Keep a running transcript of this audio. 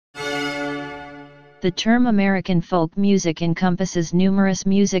The term American folk music encompasses numerous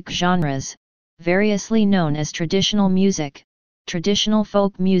music genres, variously known as traditional music, traditional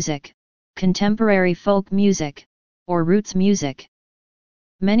folk music, contemporary folk music, or roots music.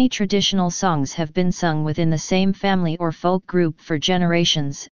 Many traditional songs have been sung within the same family or folk group for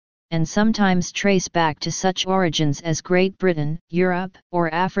generations, and sometimes trace back to such origins as Great Britain, Europe,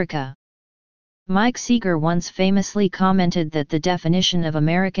 or Africa. Mike Seeger once famously commented that the definition of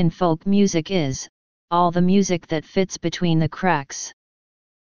American folk music is, all the music that fits between the cracks.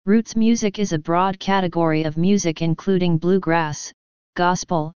 Roots music is a broad category of music including bluegrass,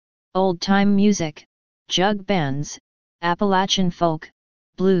 gospel, old-time music, jug bands, Appalachian folk,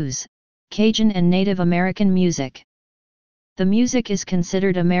 blues, Cajun and Native American music. The music is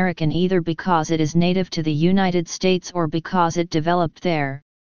considered American either because it is native to the United States or because it developed there,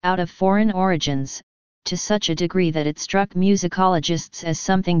 out of foreign origins, to such a degree that it struck musicologists as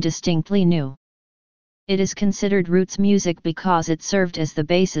something distinctly new. It is considered roots music because it served as the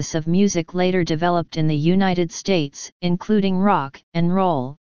basis of music later developed in the United States, including rock and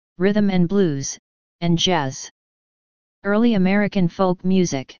roll, rhythm and blues, and jazz. Early American folk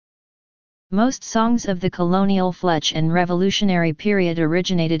music. Most songs of the colonial Fletch and Revolutionary period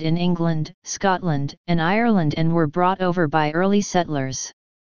originated in England, Scotland, and Ireland and were brought over by early settlers.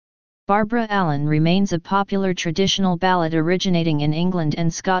 Barbara Allen remains a popular traditional ballad originating in England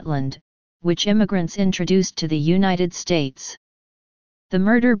and Scotland, which immigrants introduced to the United States. The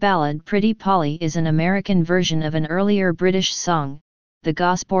murder ballad Pretty Polly is an American version of an earlier British song, the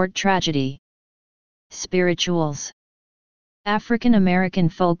Gosport Tragedy. Spirituals. African American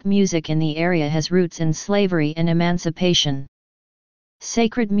folk music in the area has roots in slavery and emancipation.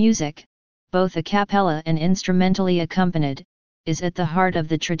 Sacred music, both a cappella and instrumentally accompanied, is at the heart of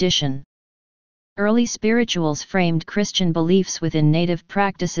the tradition. Early spirituals framed Christian beliefs within native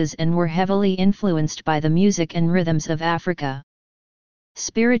practices and were heavily influenced by the music and rhythms of Africa.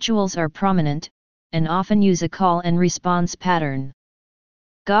 Spirituals are prominent, and often use a call and response pattern.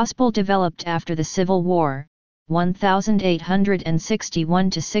 Gospel developed after the Civil War,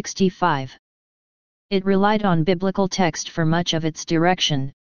 1861–65. It relied on biblical text for much of its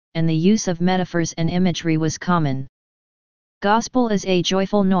direction, and the use of metaphors and imagery was common. Gospel is a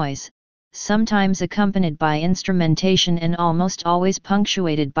joyful noise, sometimes accompanied by instrumentation and almost always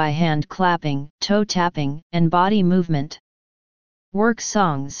punctuated by hand clapping, toe tapping, and body movement. Work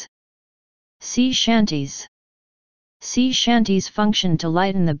songs. Sea shanties. Sea shanties functioned to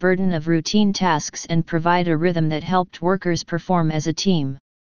lighten the burden of routine tasks and provide a rhythm that helped workers perform as a team.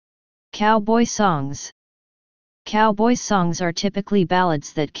 Cowboy songs. Cowboy songs are typically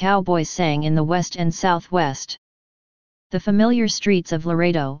ballads that cowboys sang in the West and Southwest. The familiar Streets of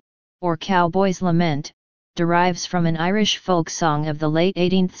Laredo, or Cowboy's Lament, derives from an Irish folk song of the late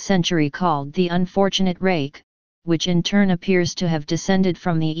 18th century called The Unfortunate Rake, which in turn appears to have descended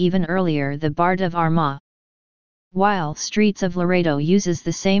from the even earlier The Bard of Armagh. While Streets of Laredo uses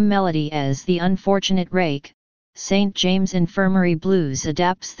the same melody as The Unfortunate Rake, St. James Infirmary Blues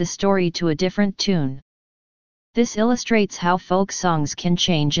adapts the story to a different tune. This illustrates how folk songs can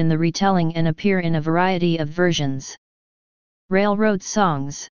change in the retelling and appear in a variety of versions. Railroad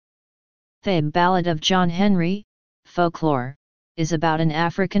songs. The Ballad of John Henry, FolkLore, is about an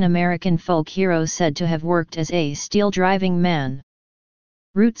African-American folk hero said to have worked as a steel-driving man.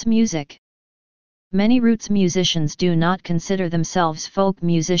 Roots music. Many roots musicians do not consider themselves folk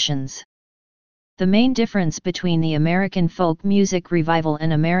musicians. The main difference between the American folk music revival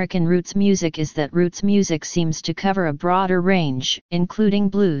and American roots music is that roots music seems to cover a broader range, including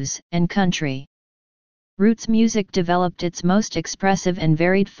blues and country. Roots music developed its most expressive and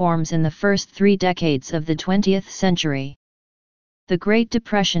varied forms in the first 3 decades of the 20th century. The Great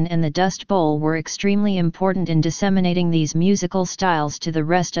Depression and the Dust Bowl were extremely important in disseminating these musical styles to the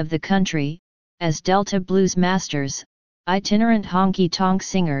rest of the country, as Delta blues masters, itinerant honky-tonk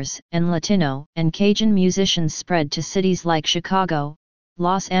singers, and Latino and Cajun musicians spread to cities like Chicago,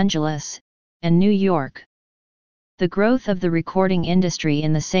 Los Angeles, and New York. The growth of the recording industry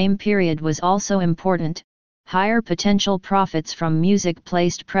in the same period was also important. Higher potential profits from music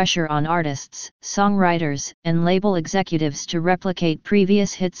placed pressure on artists, songwriters, and label executives to replicate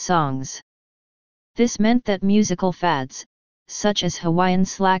previous hit songs. This meant that musical fads, such as Hawaiian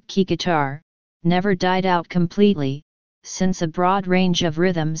slack key guitar, never died out completely, since a broad range of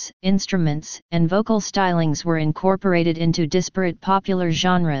rhythms, instruments, and vocal stylings were incorporated into disparate popular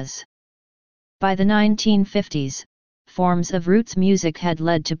genres. By the 1950s, forms of roots music had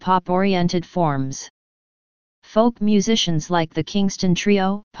led to pop-oriented forms. Folk musicians like the Kingston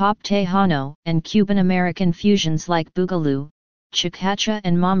Trio, Pop Tejano, and Cuban-American fusions like Boogaloo, chacacha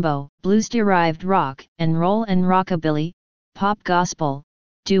and mambo, blues-derived rock and roll and rockabilly, pop gospel,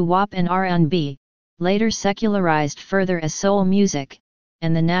 doo-wop and R&B, later secularized further as soul music,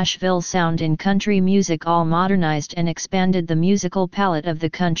 and the Nashville sound in country music all modernized and expanded the musical palette of the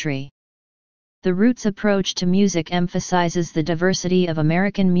country. The Roots approach to music emphasizes the diversity of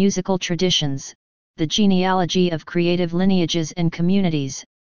American musical traditions, the genealogy of creative lineages and communities,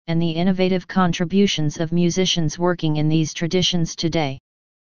 and the innovative contributions of musicians working in these traditions today.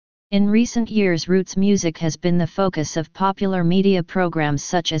 In recent years, Roots music has been the focus of popular media programs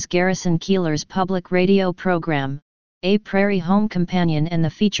such as Garrison Keillor's public radio program, A Prairie Home Companion, and the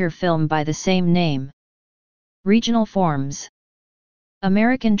feature film by the same name. Regional forms.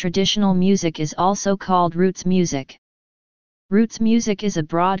 American traditional music is also called roots music. Roots music is a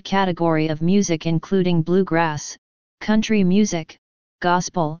broad category of music including bluegrass, country music,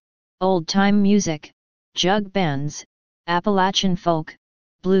 gospel, old-time music, jug bands, Appalachian folk,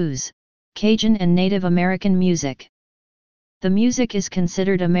 blues, Cajun and Native American music. The music is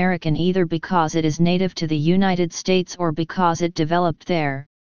considered American either because it is native to the United States or because it developed there,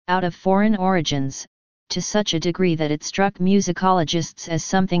 out of foreign origins, to such a degree that it struck musicologists as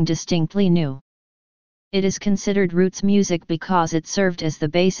something distinctly new. It is considered roots music because it served as the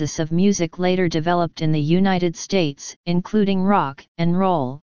basis of music later developed in the United States, including rock and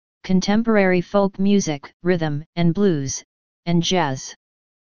roll, contemporary folk music, rhythm and blues, and jazz.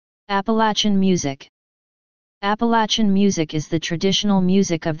 Appalachian music. Appalachian music is the traditional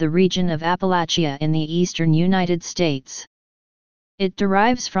music of the region of Appalachia in the eastern United States. It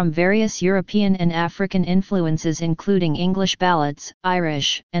derives from various European and African influences including English ballads,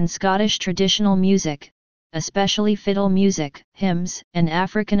 Irish and Scottish traditional music, especially fiddle music, hymns, and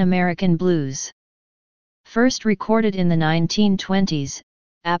African American blues. First recorded in the 1920s,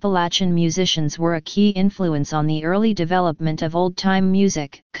 Appalachian musicians were a key influence on the early development of old-time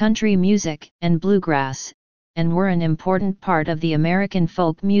music, country music, and bluegrass, and were an important part of the American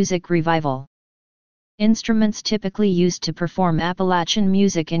folk music revival. Instruments typically used to perform Appalachian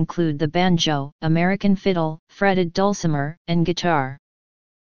music include the banjo, American fiddle, fretted dulcimer, and guitar.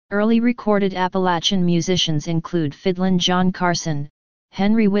 Early recorded Appalachian musicians include fiddlin' John Carson,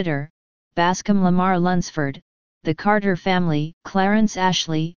 Henry Witter, Bascom Lamar Lunsford, the Carter family, Clarence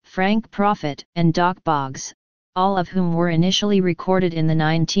Ashley, Frank Prophet, and Doc Boggs, all of whom were initially recorded in the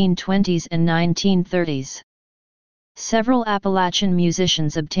 1920s and 1930s. Several Appalachian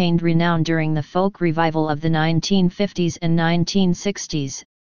musicians obtained renown during the folk revival of the 1950s and 1960s,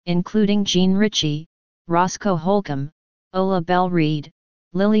 including Gene Ritchie, Roscoe Holcomb, Ola Belle Reed,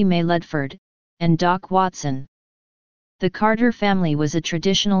 Lily Mae Ledford, and Doc Watson. The Carter family was a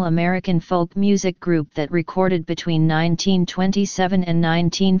traditional American folk music group that recorded between 1927 and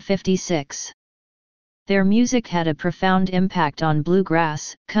 1956. Their music had a profound impact on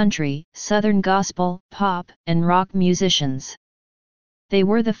bluegrass, country, southern gospel, pop, and rock musicians. They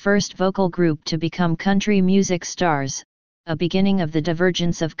were the first vocal group to become country music stars, a beginning of the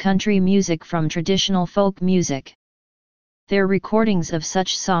divergence of country music from traditional folk music. Their recordings of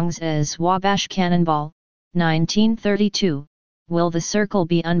such songs as Wabash Cannonball, 1932, Will the Circle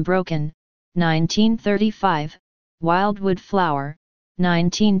Be Unbroken, 1935, Wildwood Flower,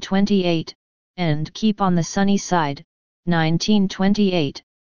 1928, and Keep on the Sunny Side, 1928,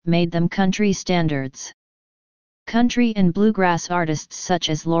 made them country standards. Country and bluegrass artists such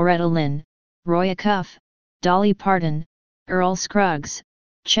as Loretta Lynn, Roy Acuff, Dolly Parton, Earl Scruggs,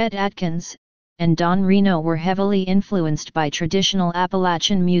 Chet Atkins, and Don Reno were heavily influenced by traditional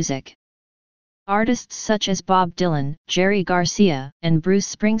Appalachian music. Artists such as Bob Dylan, Jerry Garcia, and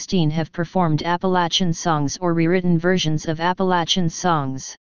Bruce Springsteen have performed Appalachian songs or rewritten versions of Appalachian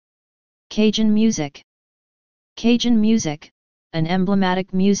songs. Cajun music. Cajun music, an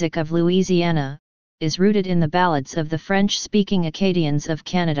emblematic music of Louisiana, is rooted in the ballads of the French-speaking Acadians of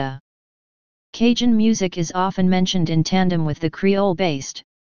Canada. Cajun music is often mentioned in tandem with the Creole-based,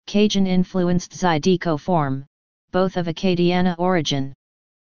 Cajun-influenced Zydeco form, both of Acadiana origin.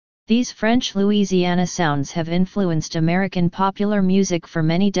 These French Louisiana sounds have influenced American popular music for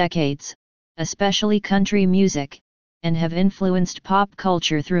many decades, especially country music, and have influenced pop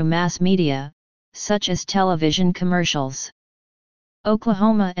culture through mass media, such as television commercials.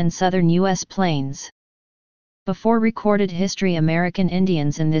 Oklahoma and southern U.S. plains. Before recorded history, American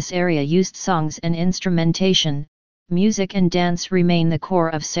Indians in this area used songs and instrumentation. Music and dance remain the core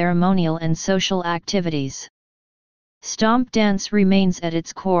of ceremonial and social activities. Stomp dance remains at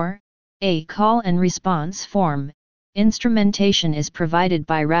its core, a call and response form. Instrumentation is provided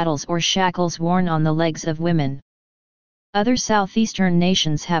by rattles or shackles worn on the legs of women. Other southeastern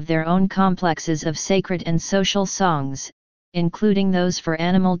nations have their own complexes of sacred and social songs, including those for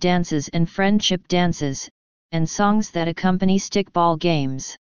animal dances and friendship dances, and songs that accompany stickball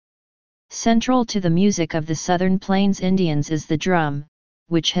games. Central to the music of the Southern Plains Indians is the drum,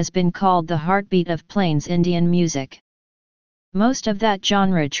 which has been called the heartbeat of Plains Indian music. Most of that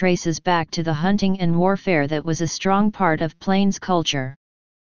genre traces back to the hunting and warfare that was a strong part of Plains culture.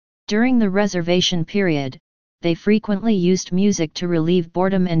 During the reservation period, they frequently used music to relieve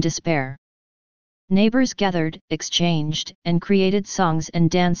boredom and despair. Neighbors gathered, exchanged, and created songs and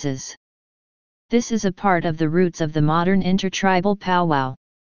dances. This is a part of the roots of the modern intertribal powwow.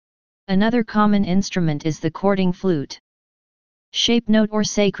 Another common instrument is the courting flute. Shape note or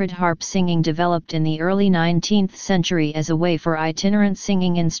sacred harp singing developed in the early 19th century as a way for itinerant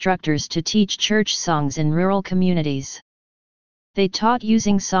singing instructors to teach church songs in rural communities. They taught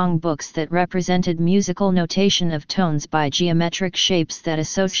using song books that represented musical notation of tones by geometric shapes that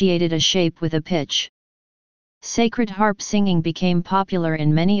associated a shape with a pitch. Sacred harp singing became popular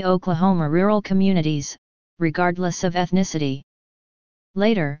in many Oklahoma rural communities, regardless of ethnicity.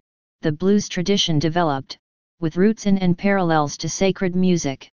 Later, the blues tradition developed, with roots in and parallels to sacred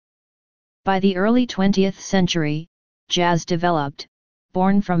music. By the early 20th century, jazz developed,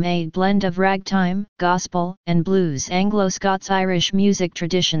 born from a blend of ragtime, gospel, and blues. Anglo-Scots-Irish music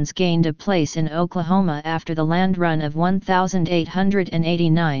traditions gained a place in Oklahoma after the land run of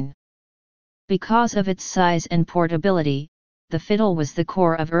 1889. Because of its size and portability, the fiddle was the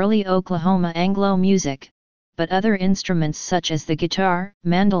core of early Oklahoma Anglo music, but other instruments such as the guitar,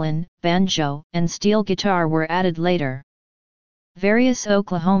 mandolin, banjo, and steel guitar were added later. Various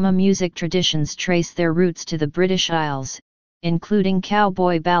Oklahoma music traditions trace their roots to the British Isles, including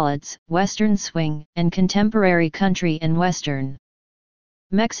cowboy ballads, western swing, and contemporary country and western.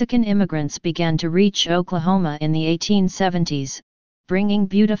 Mexican immigrants began to reach Oklahoma in the 1870s, bringing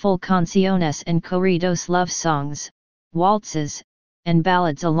beautiful canciones and corridos love songs, waltzes, and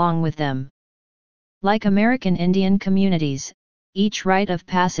ballads along with them. Like American Indian communities, each rite of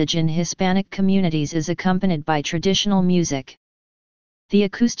passage in Hispanic communities is accompanied by traditional music. The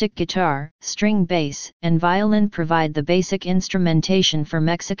acoustic guitar, string bass, and violin provide the basic instrumentation for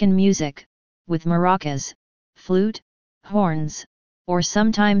Mexican music, with maracas, flute, horns, or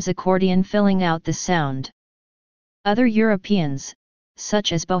sometimes accordion filling out the sound. Other Europeans,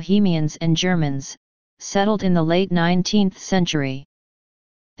 such as Bohemians and Germans, settled in the late 19th century.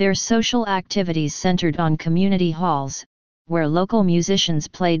 Their social activities centered on community halls, where local musicians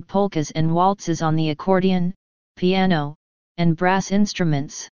played polkas and waltzes on the accordion, piano, and brass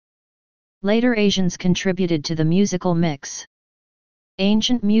instruments. Later Asians contributed to the musical mix.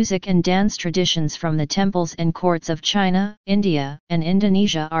 Ancient music and dance traditions from the temples and courts of China, India, and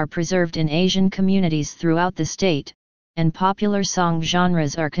Indonesia are preserved in Asian communities throughout the state, and popular song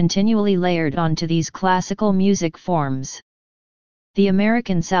genres are continually layered onto these classical music forms. The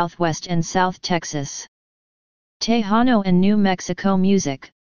American Southwest and South Texas. Tejano and New Mexico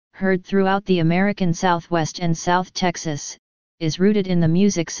music, heard throughout the American Southwest and South Texas, is rooted in the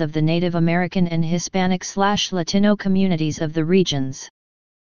musics of the Native American and Hispanic/Latino communities of the regions.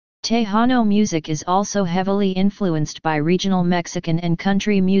 Tejano music is also heavily influenced by regional Mexican and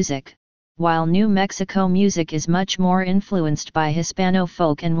country music, while New Mexico music is much more influenced by Hispano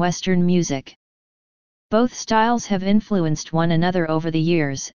folk and Western music. Both styles have influenced one another over the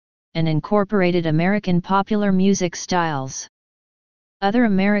years, and incorporated American popular music styles. Other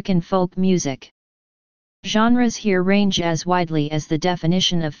American folk music. Genres here range as widely as the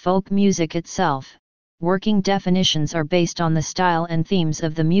definition of folk music itself. Working definitions are based on the style and themes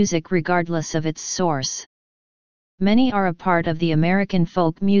of the music regardless of its source. Many are a part of the American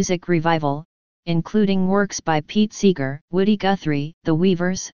folk music revival, including works by Pete Seeger, Woody Guthrie, The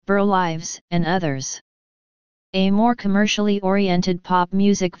Weavers, Burl Ives, and others. A more commercially oriented pop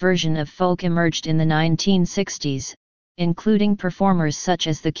music version of folk emerged in the 1960s, including performers such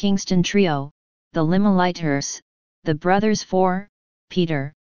as the Kingston Trio, the Limeliters, the Brothers Four,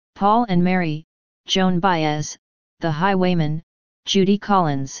 Peter, Paul and Mary, Joan Baez, the Highwaymen, Judy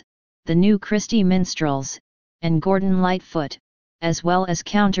Collins, the New Christie Minstrels, and Gordon Lightfoot, as well as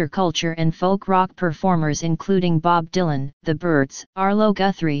counterculture and folk rock performers including Bob Dylan, The Byrds, Arlo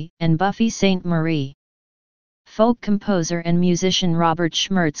Guthrie, and Buffy St. Marie. Folk composer and musician Robert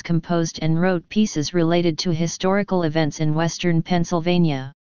Schmertz composed and wrote pieces related to historical events in western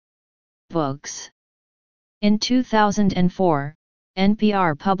Pennsylvania. Books. In 2004,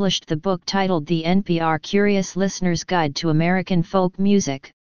 NPR published the book titled The NPR Curious Listener's Guide to American Folk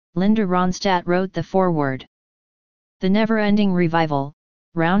Music. Linda Ronstadt wrote the foreword. The Never-Ending Revival,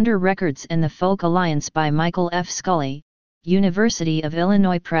 Rounder Records and the Folk Alliance by Michael F. Scully, University of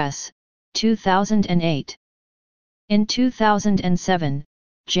Illinois Press, 2008. In 2007,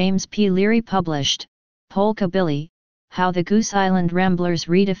 James P. Leary published, Polka-Billy, How the Goose Island Ramblers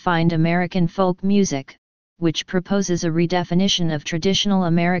Redefined American Folk Music, which proposes a redefinition of traditional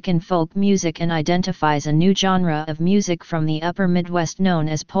American folk music and identifies a new genre of music from the upper Midwest known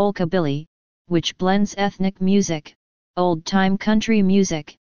as Polka-Billy, which blends ethnic music, old-time country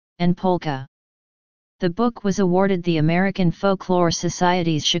music, and polka. The book was awarded the American Folklore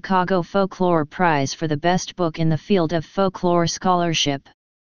Society's Chicago Folklore Prize for the best book in the field of folklore scholarship.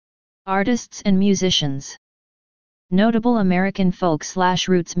 Artists and musicians. Notable American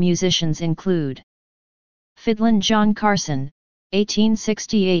folk/roots musicians include Fiddlin' John Carson,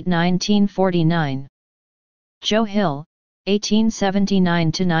 1868–1949. Joe Hill,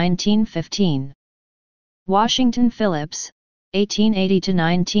 1879–1915. Washington Phillips,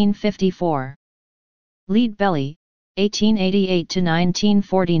 1880–1954. Lead Belly,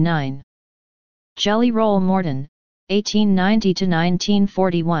 1888–1949. Jelly Roll Morton,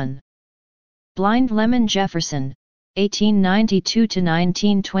 1890–1941. Blind Lemon Jefferson,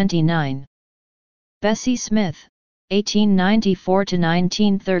 1892–1929. Bessie Smith,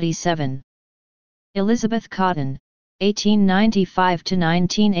 1894–1937. Elizabeth Cotton,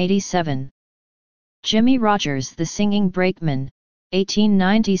 1895–1987. Jimmy Rogers the Singing Brakeman,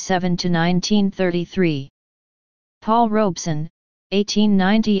 1897–1933. Paul Robeson,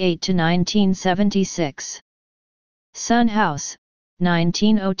 1898–1976. Son House,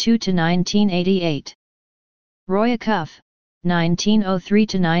 1902–1988. Roy Acuff,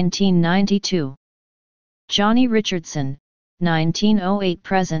 1903–1992. Johnny Richardson,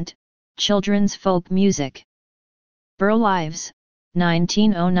 1908–present, Children's Folk Music. Burl Ives,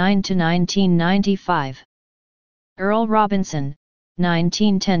 1909–1995. Earl Robinson,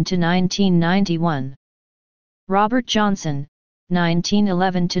 1910–1991. Robert Johnson,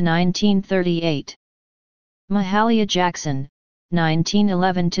 1911–1938. Mahalia Jackson,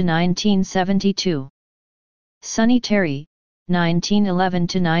 1911–1972. Sonny Terry,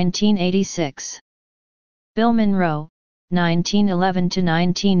 1911–1986. Bill Monroe,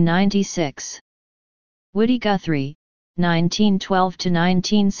 1911–1996. Woody Guthrie,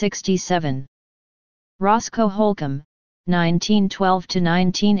 1912–1967. Roscoe Holcomb,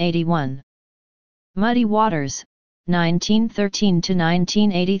 1912–1981. Muddy Waters,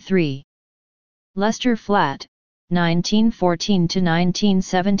 1913–1983. Lester Flatt,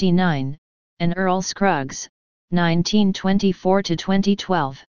 1914–1979, and Earl Scruggs,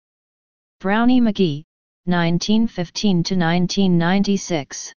 1924–2012. Brownie McGee,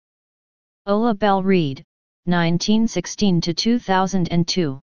 1915–1996. Ola Belle Reed,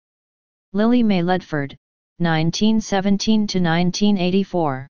 1916–2002. Lily Mae Ledford,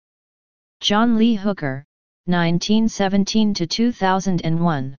 1917–1984. John Lee Hooker,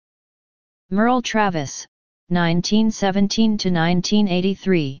 1917–2001. Merle Travis,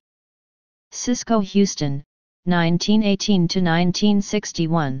 1917–1983. Cisco Houston,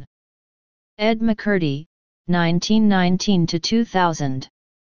 1918–1961. Ed McCurdy, 1919–2000.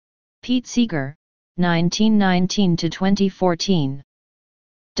 Pete Seeger, 1919–2014.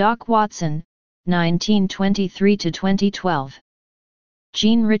 Doc Watson, 1923–2012.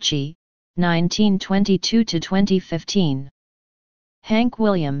 Gene Ritchie, 1922–2015. Hank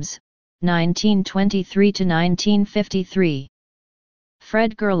Williams, 1923–1953.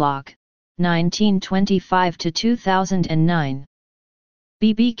 Fred Gerlach, 1925–2009.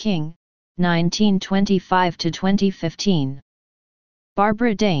 B.B. King, 1925–2015.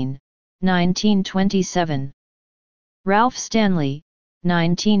 Barbara Dane, 1927. Ralph Stanley,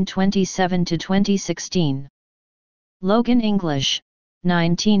 1927–2016. Logan English,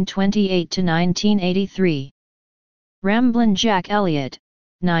 1928–1983. Ramblin' Jack Elliott,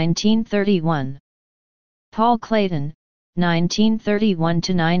 1931. Paul Clayton,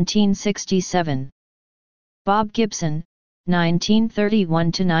 1931–1967. Bob Gibson,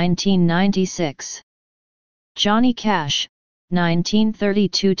 1931–1996. Johnny Cash,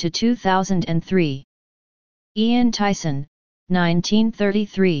 1932–2003. Ian Tyson,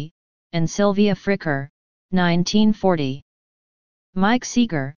 1933, and Sylvia Fricker, 1940. Mike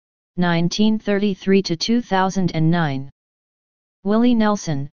Seeger, 1933–2009. Willie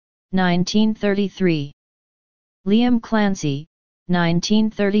Nelson, 1933. Liam Clancy,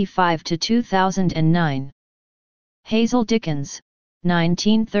 1935–2009. Hazel Dickens,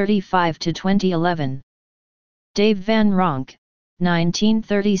 1935–2011. Dave Van Ronk,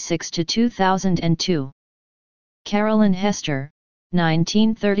 1936–2002. Carolyn Hester,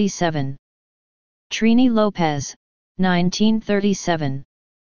 1937. Trini Lopez, 1937.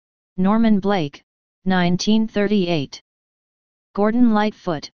 Norman Blake, 1938. Gordon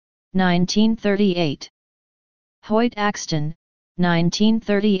Lightfoot, 1938. Hoyt Axton,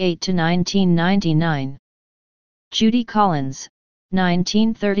 1938–1999. Judy Collins,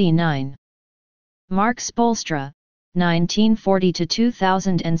 1939. Mark Spolstra,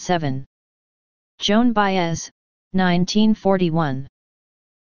 1940–2007. Joan Baez, 1941.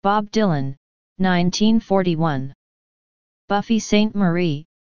 Bob Dylan, 1941. Buffy St. Marie,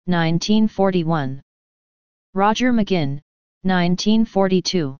 1941. Roger McGinn,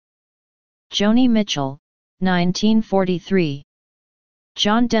 1942. Joni Mitchell, 1943.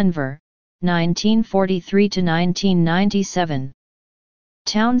 John Denver, 1943–1997.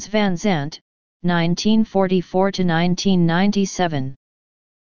 Townes Van Zandt, 1944–1997.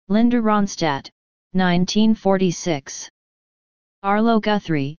 Linda Ronstadt, 1946. Arlo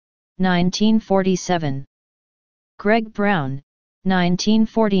Guthrie, 1947. Greg Brown,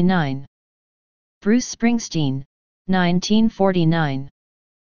 1949. Bruce Springsteen, 1949.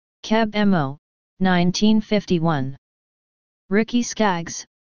 Keb Emo, 1951. Ricky Skaggs,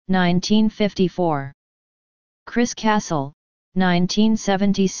 1954. Chris Castle,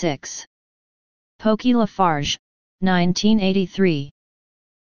 1976. Pokey Lafarge, 1983.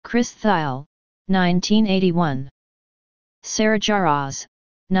 Chris Thiel, 1981. Sarah Jarosz,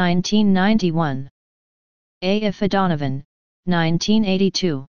 1991. A.F. Donovan,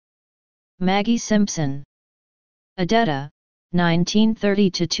 1982. Maggie Simpson. Adetta,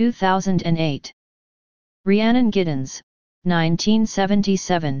 1930–2008. Rhiannon Giddens,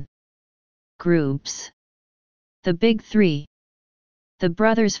 1977. Groups: The Big Three. The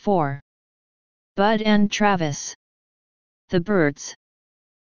Brothers Four. Bud and Travis. The Byrds.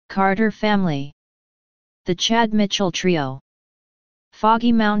 Carter Family. The Chad Mitchell Trio.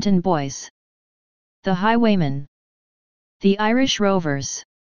 Foggy Mountain Boys. The Highwaymen. The Irish Rovers.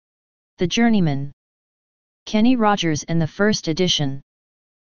 The Journeymen. Kenny Rogers and the First Edition.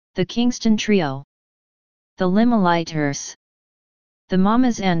 The Kingston Trio. The Limeliters. The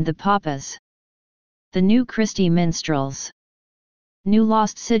Mamas and the Papas. The New Christie Minstrels. New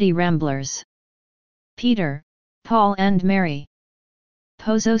Lost City Ramblers. Peter, Paul and Mary.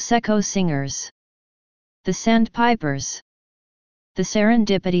 Pozo Seco Singers. The Sandpipers. The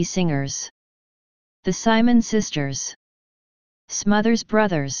Serendipity Singers. The Simon Sisters. Smothers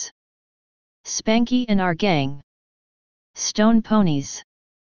Brothers. Spanky and Our Gang. Stone Ponies.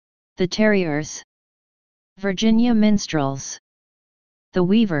 The Terriers. Virginia Minstrels. The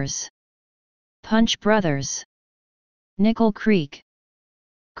Weavers. Punch Brothers. Nickel Creek.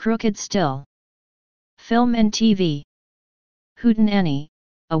 Crooked Still. Film and TV. Hootenanny,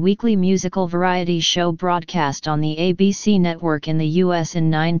 a weekly musical variety show broadcast on the ABC network in the U.S.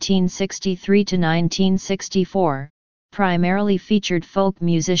 in 1963 to 1964, primarily featured folk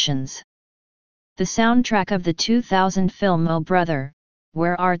musicians. The soundtrack of the 2000 film Oh Brother,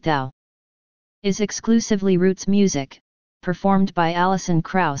 Where Art Thou? Is exclusively roots music, performed by Alison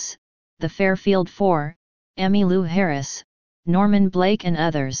Krauss, the Fairfield Four, Emmylou Harris, Norman Blake and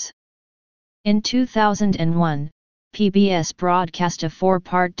others. In 2001, PBS broadcast a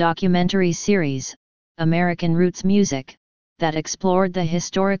four-part documentary series, American Roots Music, that explored the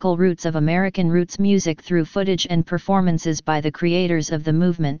historical roots of American roots music through footage and performances by the creators of the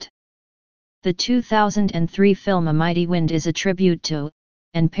movement. The 2003 film A Mighty Wind is a tribute to,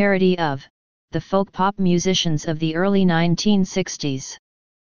 and parody of, the folk pop musicians of the early 1960s.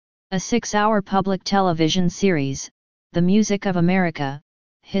 A 6-hour public television series, The Music of America,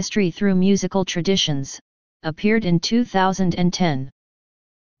 History Through Musical Traditions, appeared in 2010.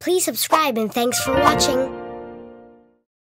 Please subscribe and thanks for watching.